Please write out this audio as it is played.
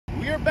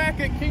we are back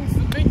at King's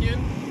Dominion.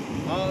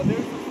 There's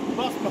a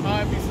bus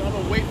behind me, so I'm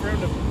gonna wait for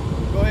him to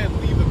go ahead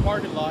and leave the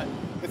parking lot.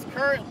 It's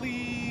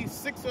currently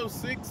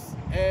 6:06,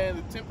 and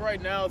the temp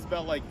right now is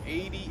about like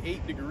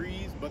 88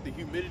 degrees, but the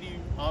humidity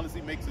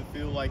honestly makes it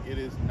feel like it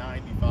is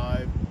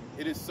 95.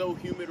 It is so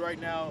humid right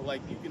now,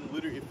 like you can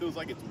literally, it feels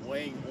like it's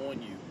weighing on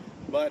you.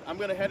 But I'm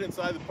gonna head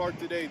inside the park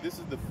today. This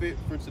is the fit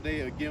for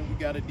today. Again, we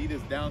got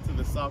Adidas down to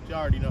the south. You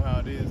already know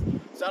how it is.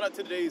 Shout out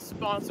to today's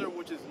sponsor,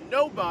 which is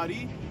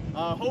nobody.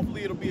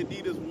 Hopefully it'll be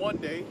Adidas one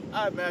day.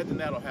 I imagine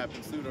that'll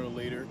happen sooner or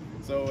later.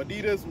 So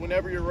Adidas,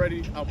 whenever you're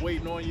ready, I'm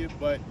waiting on you.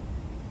 But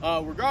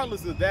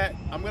regardless of that,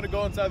 I'm gonna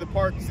go inside the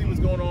park, see what's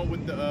going on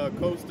with the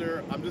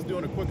coaster. I'm just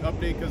doing a quick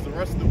update because the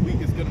rest of the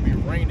week is gonna be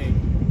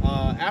raining.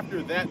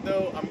 After that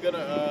though, I'm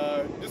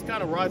gonna just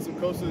kind of ride some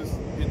coasters,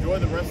 enjoy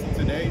the rest of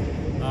today.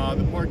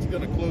 The park's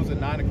gonna close at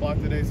 9 o'clock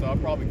today, so I'll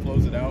probably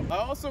close it out. I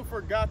also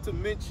forgot to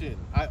mention,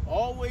 I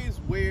always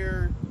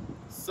wear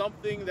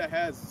something that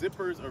has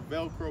zippers or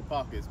Velcro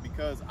pockets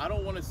because I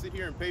don't want to sit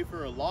here and pay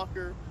for a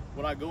locker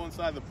when I go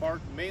inside the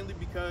park, mainly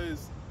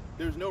because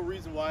there's no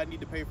reason why I need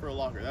to pay for a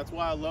locker. That's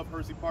why I love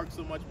Hershey Park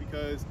so much,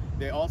 because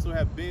they also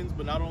have bins,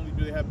 but not only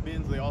do they have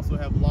bins, they also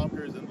have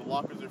lockers, and the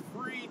lockers are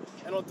free.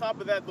 And on top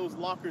of that, those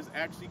lockers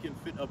actually can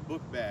fit a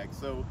book bag.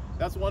 So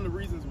that's one of the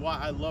reasons why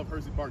I love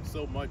Hershey Park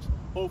so much.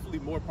 Hopefully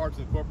more parks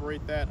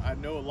incorporate that. I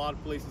know a lot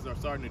of places are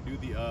starting to do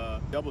the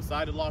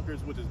double-sided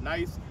lockers, which is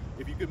nice.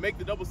 If you could make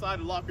the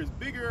double-sided lockers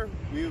bigger,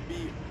 we would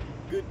be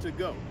good to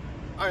go.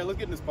 All right, let's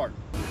get in this park.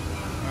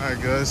 All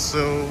right, guys,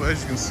 so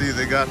as you can see,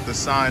 they got the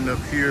sign up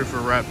here for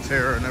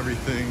Rapterra and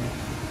everything.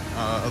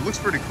 It looks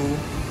pretty cool,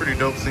 pretty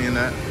dope seeing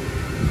that.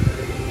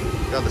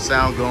 Got the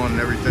sound going and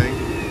everything.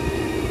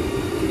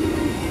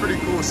 Pretty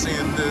cool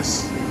seeing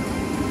this.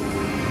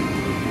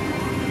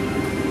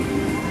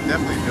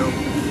 Definitely dope.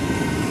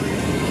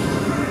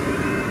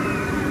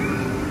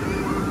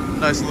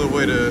 Nice little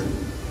way to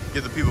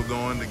get the people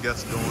going, the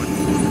guests going.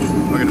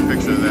 I'll get a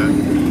picture of that.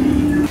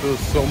 It feels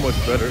so much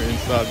better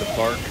inside the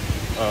park.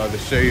 The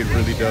shade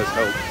really does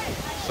help.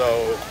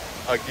 So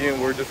again,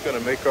 we're just gonna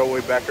make our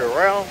way back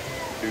around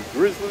to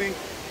Grizzly,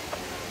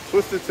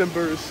 Twisted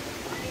Timbers,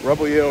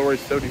 Rebel Yell Race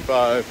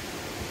 75,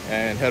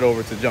 and head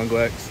over to Jungle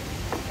X,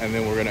 and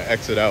then we're gonna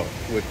exit out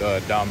with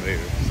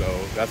Dominator. So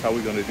that's how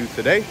we're gonna do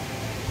today.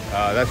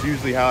 That's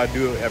usually how I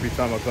do it every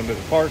time I come to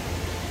the park.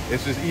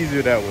 It's just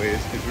easier that way.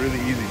 It's really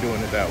easy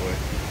doing it that way.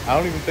 I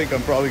don't even think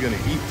I'm probably gonna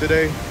eat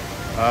today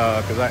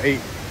because I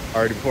ate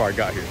already before I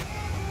got here.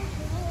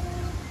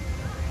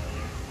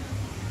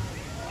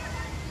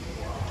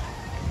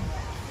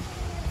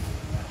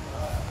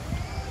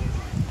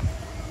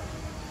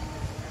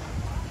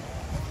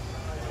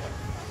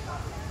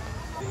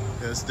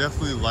 Yeah, it's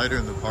definitely lighter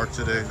in the park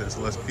today. There's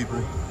less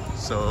people,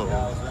 so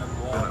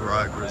I'm gonna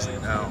ride Grizzly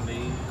now.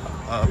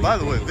 By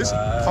the way, this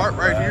part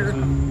right here,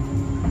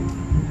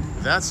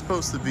 that's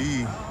supposed to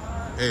be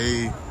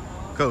a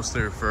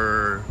coaster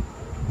for,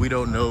 we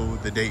don't know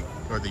the date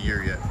or the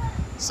year yet.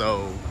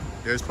 So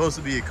there's supposed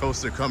to be a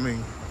coaster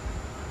coming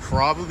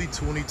probably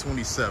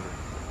 2027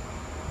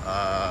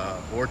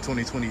 or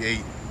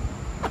 2028.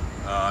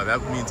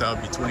 That means I'll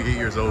be 28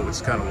 years old, which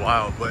is kind of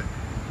wild, but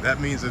that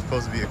means there's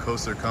supposed to be a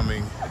coaster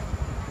coming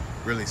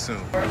really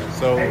soon.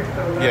 So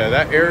yeah,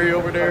 that area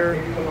over there,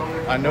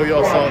 I know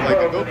y'all saw like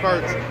the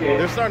go-karts.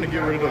 They're starting to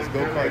get rid of those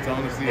go-karts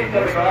honestly in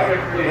most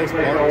parks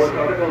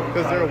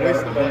because they're a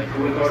waste of money.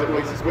 It's a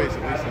waste of space,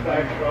 a waste of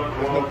money.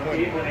 There's no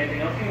point.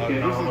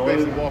 This is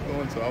basically walk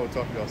on, so I will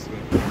talk to y'all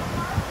soon.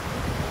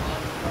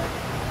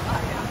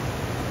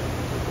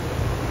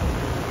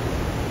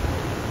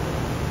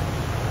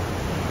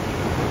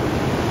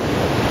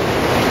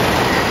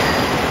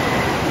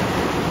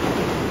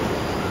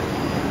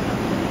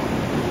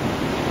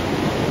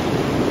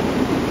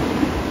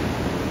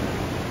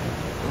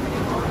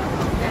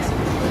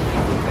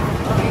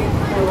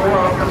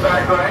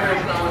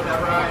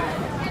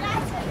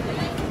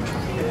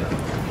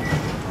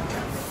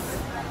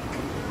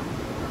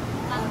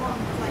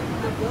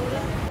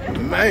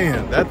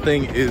 Man, that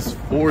thing is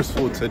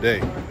forceful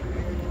today.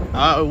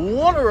 I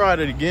want to ride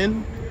it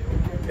again.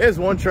 It's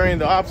one train,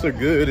 the ops are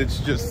good. It's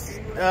just,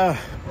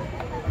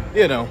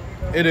 you know,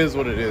 it is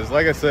what it is.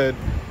 Like I said,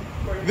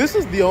 this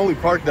is the only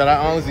park that I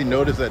honestly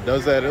noticed that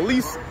does that. At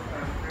least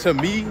to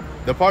me,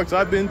 the parks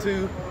I've been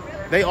to,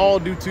 they all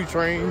do 2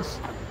 trains,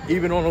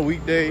 even on a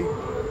weekday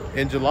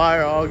in July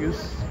or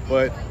August.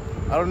 But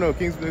I don't know,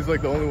 Kingston is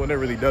like the only one that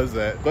really does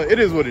that. But it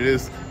is what it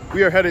is.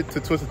 We are headed to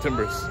Twisted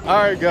Timbers.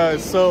 All right,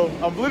 guys, so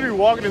I'm literally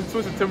walking in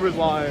Twisted Timbers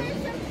line.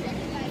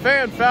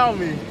 Fan found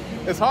me.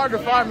 It's hard to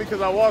find me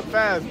because I walk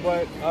fast,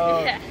 but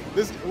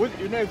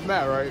your name's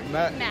Matt, right?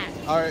 Matt?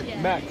 All right, yeah.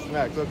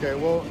 Max, okay.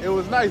 Well, it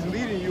was nice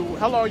meeting you.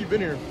 How long have you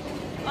been here?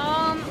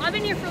 I've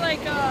been here for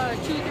like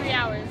 2-3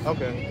 hours.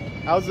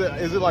 Okay. How's it?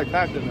 Is it like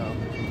packed now?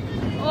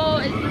 Oh,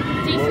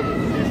 it's decent.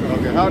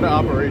 Okay, how are the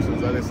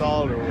operations? Are they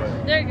solid or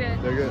what? They're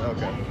good. They're good,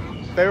 okay.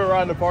 Favorite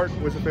ride in the park?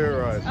 What's your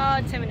favorite ride?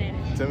 Intimidator.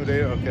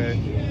 Intimidator, okay.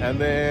 And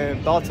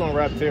then thoughts on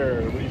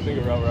Rapterra. What do you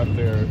think about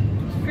Rapterra?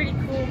 pretty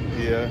cool.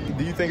 Yeah.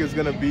 Do you think it's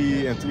gonna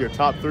be into your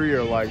top 3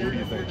 or like what do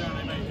you think?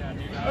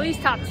 At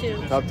least top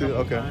 2. Top 2?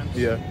 Okay.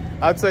 Yeah.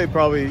 I'd say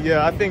probably,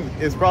 yeah, I think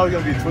it's probably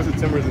gonna be Twisted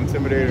Timbers,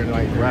 Intimidator, and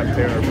like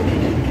Rapterra.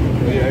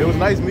 But yeah, it was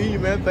nice meeting you,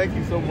 man. Thank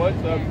you so much.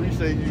 I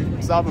appreciate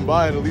you stopping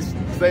by and at least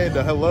saying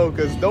the hello,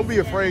 because don't be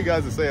afraid,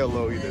 guys, to say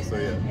hello either. So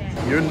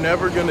yeah. You're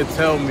never gonna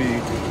tell me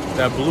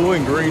that blue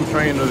and green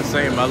train are the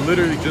same. I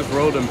literally just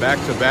rode them back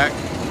to back,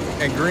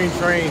 and green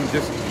train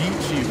just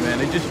eats you, man.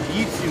 It just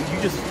eats you.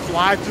 You just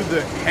fly through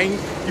the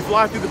you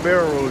fly through the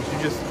barrel rolls. You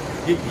just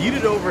get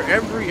yeeted over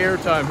every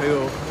airtime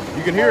hill.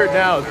 You can hear it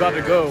now. It's about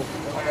to go.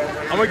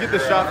 I'm gonna get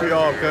this shot for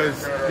y'all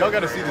because y'all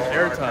gotta see this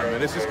airtime,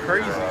 man. It's just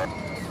crazy.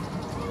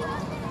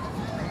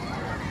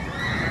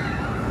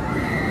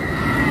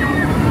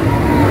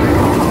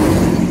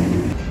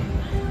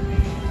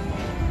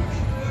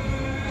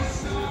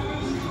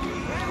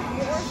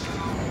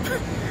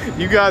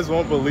 You guys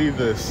won't believe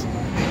this.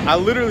 I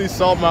literally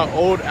saw my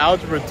old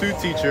Algebra 2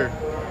 teacher,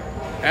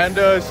 and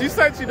she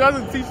said she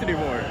doesn't teach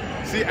anymore.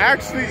 She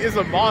actually is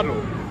a model.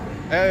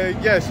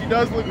 Yeah, she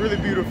does look really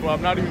beautiful.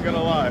 I'm not even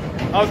gonna lie.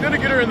 I was gonna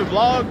get her in the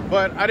vlog,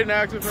 but I didn't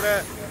ask her for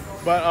that.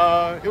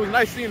 But it was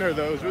nice seeing her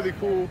though. It was really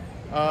cool.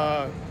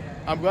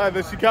 I'm glad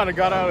that she kind of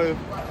got out of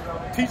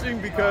teaching,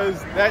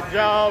 because that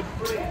job,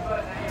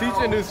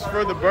 teaching, is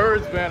for the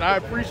birds, man. I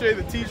appreciate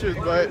the teachers,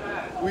 but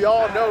we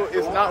all know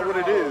it's not what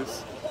it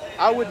is.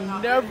 I would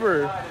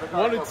never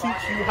want to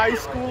teach you high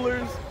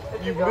schoolers,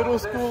 you middle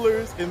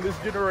schoolers in this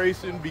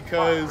generation,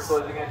 because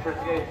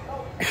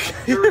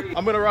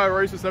I'm gonna ride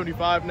Racer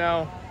 75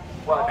 now,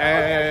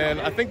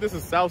 and I think this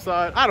is south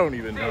side. I don't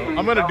even know.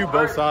 I'm gonna do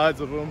both sides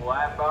of them.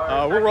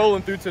 We're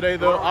rolling through today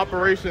though.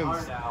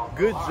 Operations,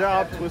 good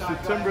job Twisted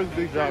Timbers,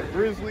 big job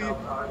Grizzly.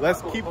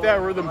 Let's keep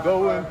that rhythm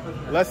going.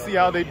 Let's see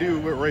how they do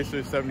with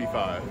Racer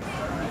 75.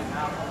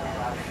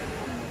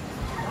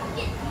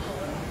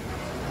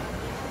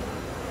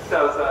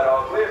 Southside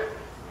all clear.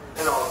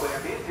 And all clear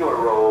means you're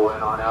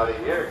rolling on out of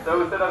here.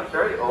 So sit up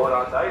straight, hold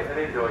on tight, and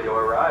enjoy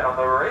your ride on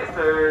the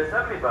Racer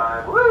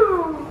 75.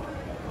 Woo!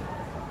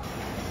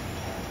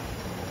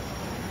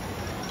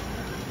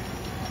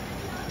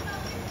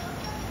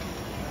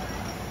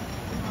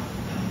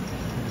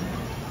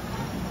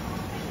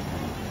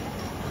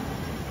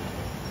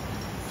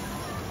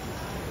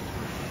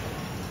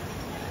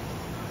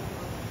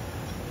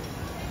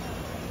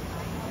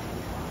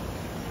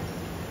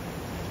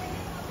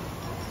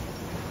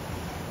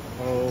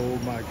 Oh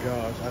my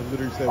gosh, I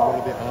literally said, what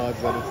are the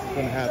odds that it's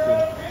gonna happen?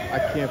 I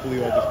can't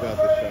believe I just got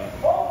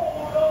this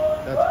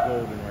shot. That's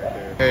golden right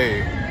there.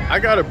 Hey, I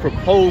got a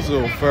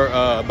proposal for,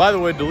 by the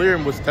way,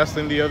 Delirium was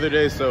testing the other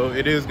day, so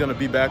it is gonna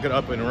be back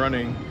up and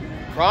running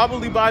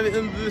probably by the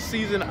end of the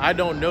season. I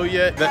don't know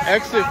yet. The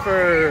exit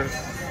for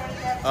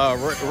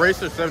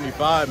Racer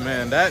 75,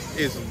 man, that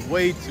is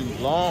way too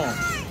long.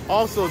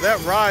 Also,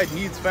 that ride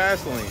needs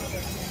fast lane.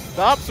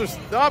 Stops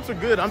are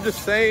good. I'm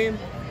just saying,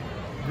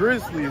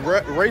 Grizzly,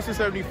 Racer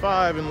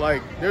 75, and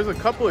like there's a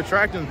couple of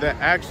attractions that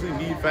actually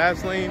need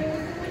fast lane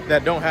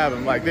that don't have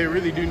them. Like they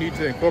really do need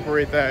to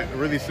incorporate that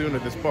really soon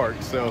at this park.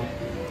 So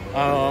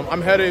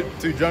I'm headed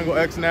to Jungle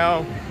X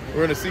now.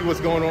 We're gonna see what's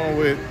going on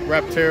with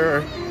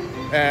Rapterra,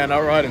 and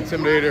I'll ride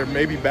Intimidator,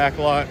 maybe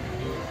backlot.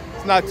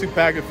 It's not too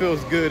packed, it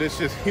feels good. It's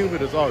just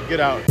humid as all get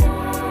out.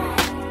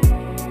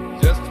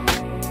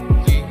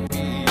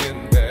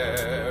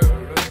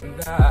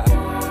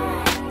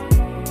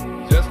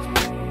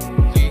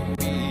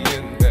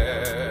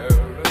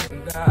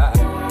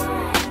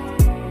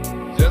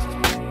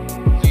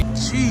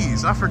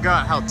 I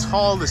forgot how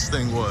tall this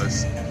thing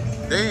was.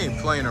 They ain't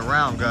playing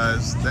around,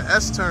 guys. The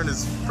S-turn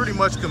is pretty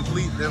much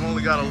complete. They've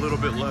only got a little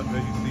bit left,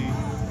 as you see.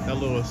 That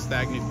little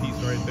stagnant piece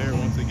right there.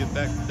 Once they get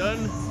that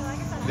done,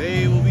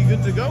 they will be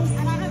good to go.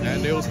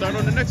 And they will start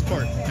on the next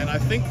part. And I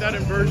think that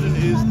inversion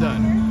is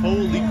done.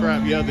 Holy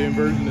crap, yeah, the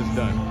inversion is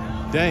done.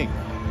 Dang,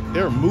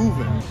 they're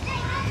moving.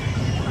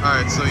 All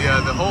right, so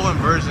yeah, the whole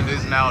inversion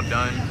is now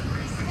done.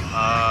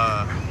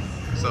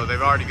 So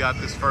they've already got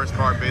this first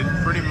part bid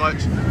pretty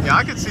much. Yeah,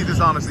 I could see this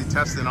honestly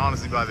testing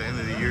by the end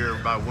of the year,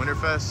 by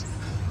Winterfest.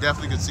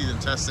 Definitely could see them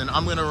testing.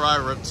 I'm gonna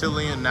ride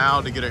Reptilian now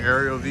to get an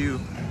aerial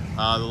view.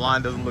 The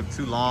line doesn't look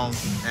too long,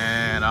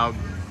 and I'll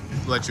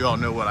let you all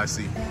know what I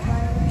see.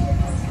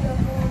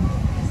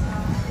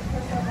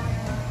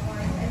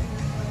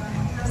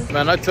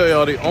 Man, I tell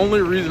y'all, the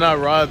only reason I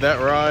ride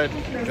that ride,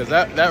 because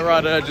that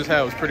ride that I just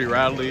had was pretty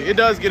rattly. It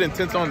does get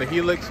intense on the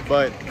helix,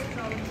 but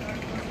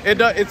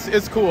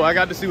it's cool. I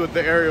got to see what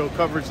the aerial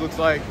coverage looks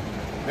like.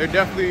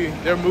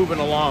 They're moving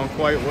along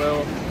quite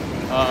well.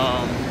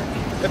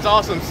 It's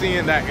awesome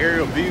seeing that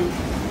aerial view,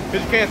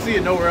 because you can't see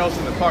it nowhere else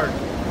in the park.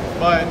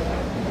 But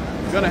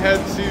I'm gonna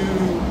head to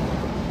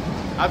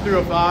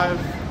I-305.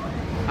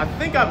 I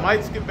think I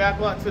might skip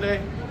backlot today.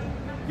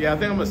 Yeah, I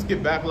think I'm gonna skip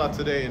backlot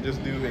today and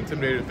just do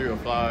Intimidator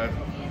 305.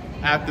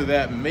 After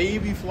that,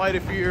 maybe Flight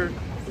of Fear,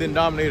 then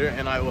Dominator,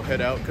 and I will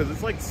head out, because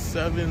it's like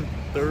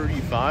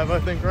 7:35, I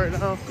think, right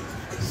now.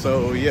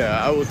 So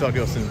yeah, I will talk to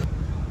y'all soon.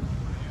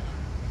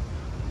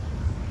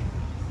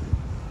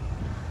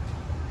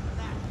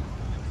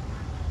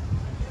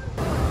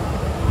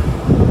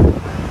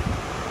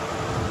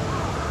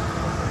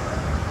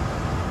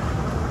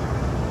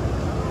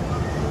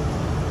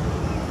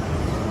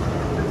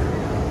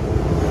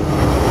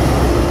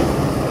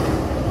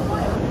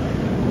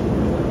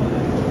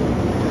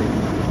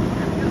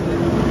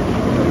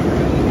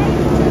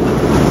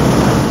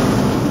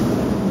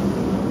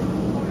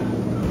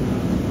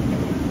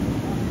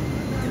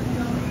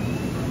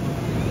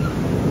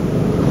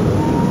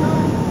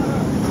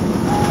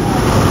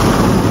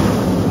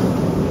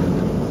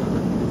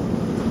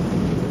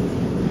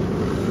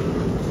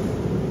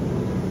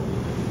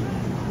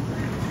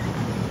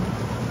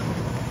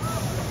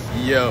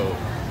 Yo,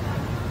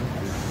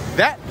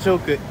 that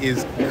joker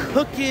is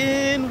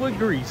cooking with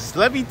grease.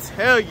 Let me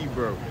tell you,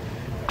 bro.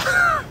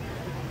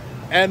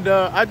 And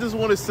I just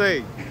want to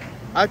say,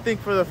 I think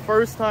for the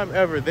first time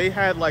ever, they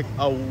had like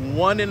a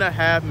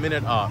 1.5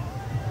 minute op.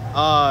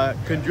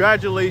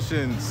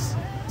 Congratulations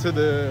to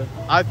the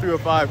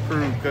i305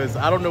 crew, because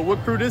I don't know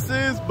what crew this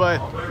is, but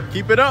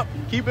keep it up,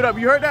 keep it up.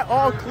 You heard that?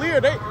 All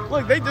clear.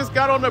 They just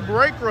got on the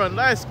brake run.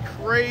 That's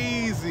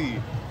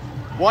crazy.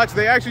 Watch,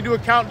 they actually do a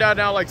countdown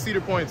now like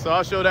Cedar Point, so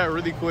I'll show that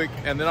really quick,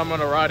 and then I'm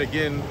gonna ride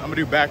again. I'm gonna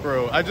do back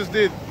row. I just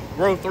did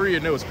row 3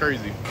 and it was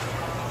crazy. Look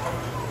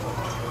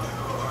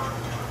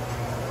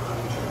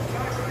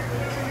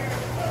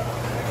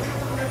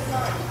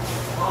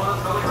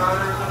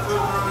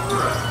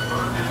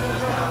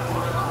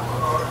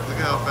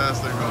at how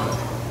fast they're going.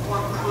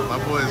 My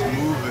boy is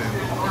moving.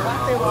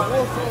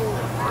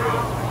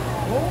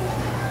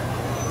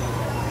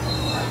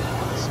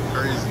 It's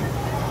crazy.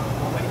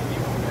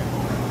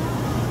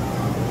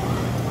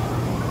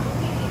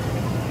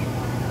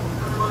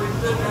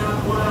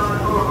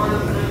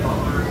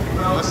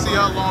 Let's see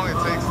how long it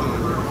takes them.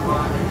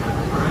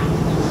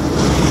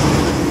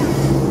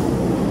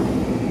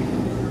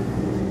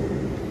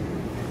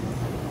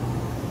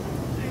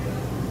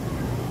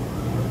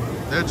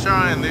 They're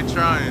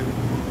trying.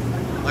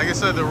 Like I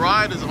said, the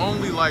ride is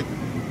only like,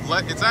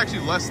 it's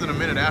actually less than a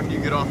minute after you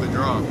get off the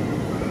drop.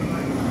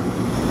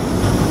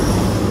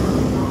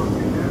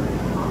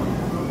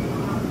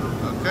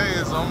 Okay,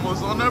 it's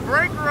almost on the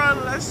brake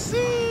run. Let's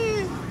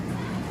see.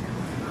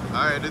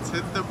 All right, it's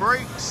hit the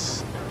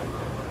brakes.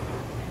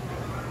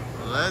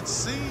 Let's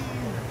see.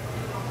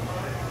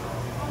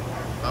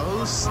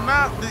 Oh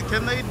snap,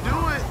 can they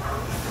do it?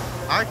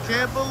 I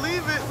can't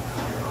believe it.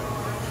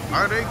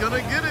 Are they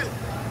gonna get it?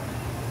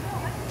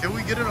 Can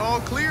we get it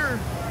all clear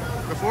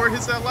before it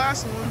hits that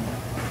last one?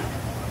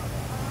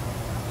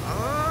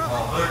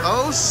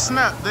 Oh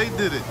snap, they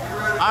did it.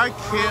 I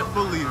can't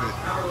believe it.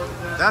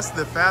 That's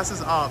the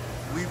fastest op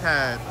we've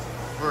had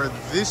for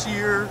this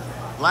year,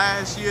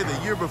 last year,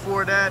 the year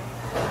before that.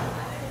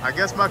 I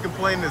guess my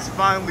complaining has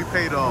finally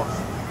paid off.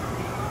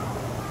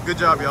 Good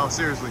job, y'all,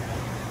 seriously.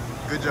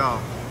 Good job.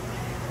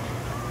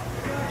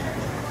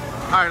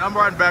 All right, I'm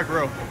riding back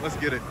row. Let's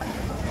get it.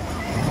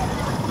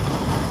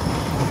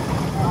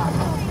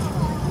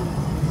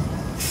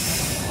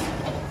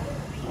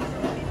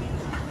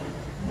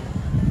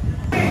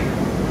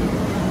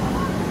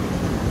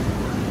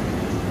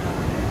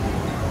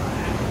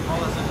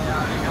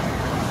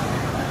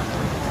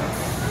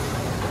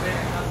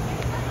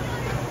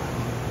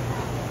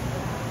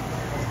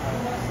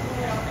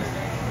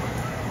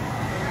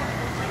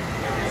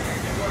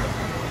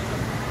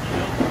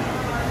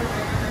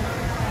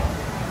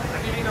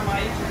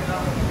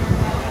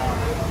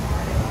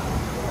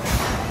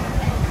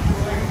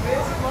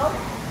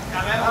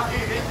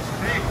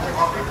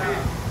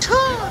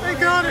 They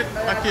got it.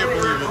 I can't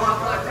believe it.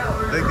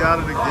 They got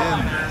it again.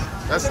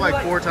 That's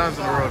like 4 times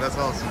in a row. That's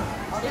awesome.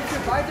 If you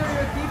bite on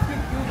your teeth, you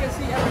can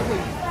see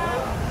everything.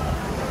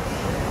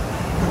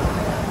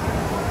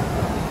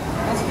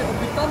 Als je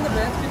op je tanden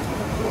bijt, kun je het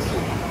goed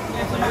zien.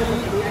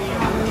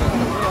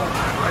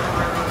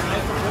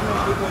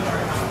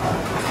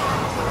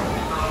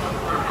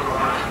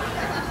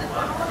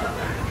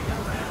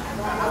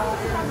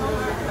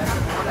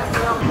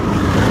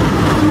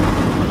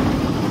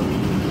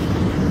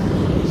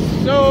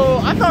 So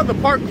I thought the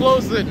park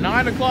closed at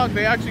 9 o'clock.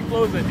 They actually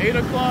closed at 8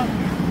 o'clock.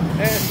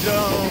 And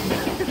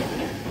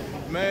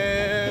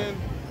man,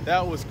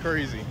 that was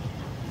crazy.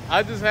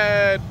 I just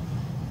had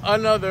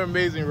another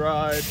amazing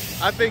ride.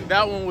 I think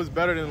that one was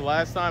better than the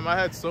last time. I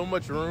had so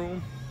much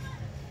room.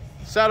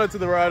 Shout out to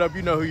the ride up.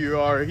 You know who you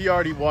are. He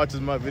already watches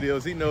my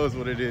videos. He knows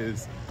what it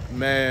is.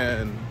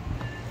 Man,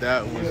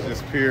 that was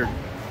just pure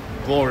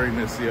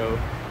gloriness, yo.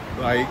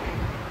 Like,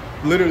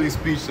 literally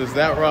speechless.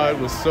 That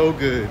ride was so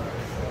good.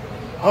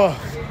 Oh,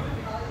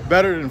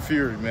 better than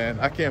Fury, man.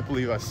 I can't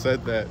believe I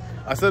said that.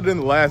 I said it in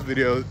the last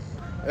video.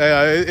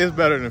 It's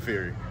better than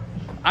Fury.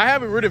 I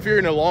haven't ridden Fury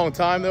in a long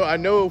time, though. I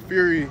know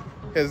Fury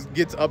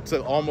gets up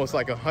to almost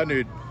like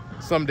 100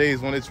 some days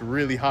when it's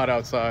really hot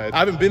outside. I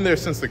haven't been there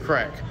since the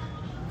crack,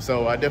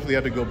 so I definitely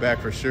have to go back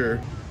for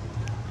sure.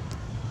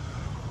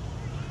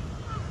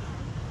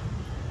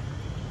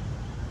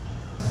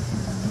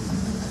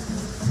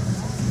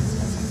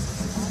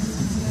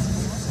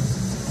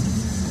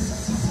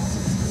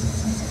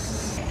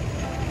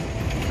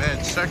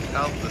 Man, check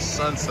out the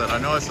sunset. I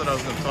know I said I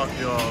was going to talk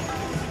to y'all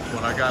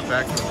when I got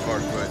back to the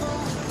park, but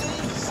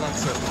the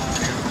sunset was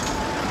beautiful.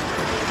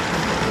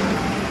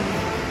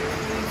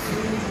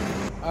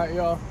 All right,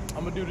 y'all.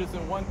 I'm going to do this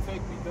in one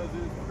take because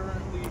it is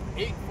currently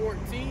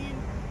 8:14.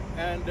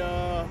 And,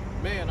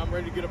 man, I'm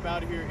ready to get up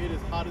out of here. It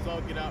is hot as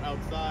all get out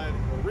outside.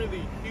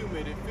 Really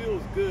humid. It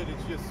feels good.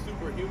 It's just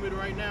super humid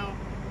right now.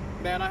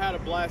 Man, I had a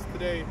blast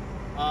today.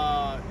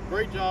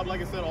 Great job,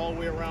 like I said, all the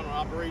way around on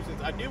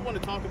operations. I did want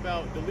to talk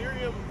about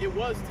Delirium. It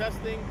was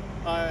testing.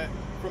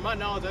 from my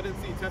knowledge, I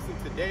didn't see testing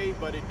today,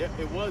 but it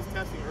was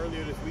testing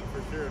earlier this week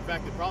for sure. In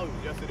fact, it probably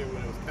was yesterday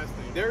when it was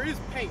testing. There is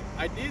paint.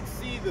 I did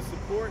see the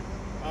support.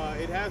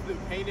 It has been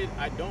painted.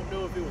 I don't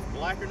know if it was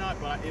black or not,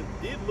 but it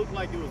did look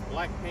like it was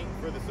black paint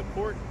for the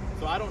support.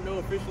 So I don't know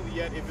officially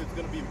yet if it's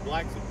going to be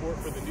black support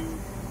for the new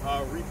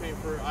repaint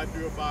for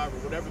i305 or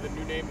whatever the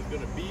new name is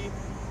going to be.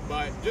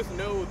 But just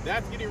know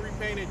that's getting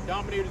repainted,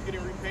 Dominator's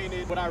getting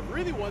repainted. What I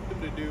really want them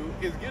to do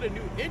is get a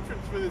new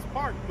entrance for this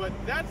park, but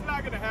that's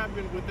not gonna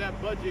happen with that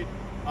budget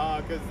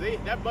because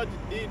that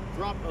budget did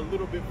drop a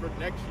little bit for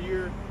next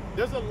year.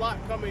 There's a lot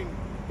coming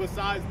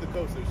besides the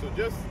coaster, so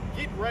just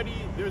get ready.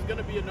 There's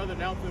gonna be another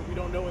announcement. We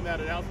don't know when that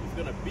announcement is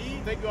gonna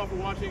be. Thank you all for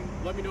watching.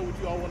 Let me know what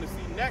you all want to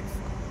see next.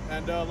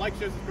 And like,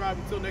 share, subscribe.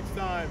 Until next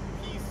time,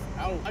 peace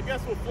out. I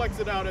guess we'll flex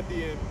it out at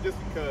the end just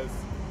because.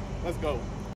 Let's go.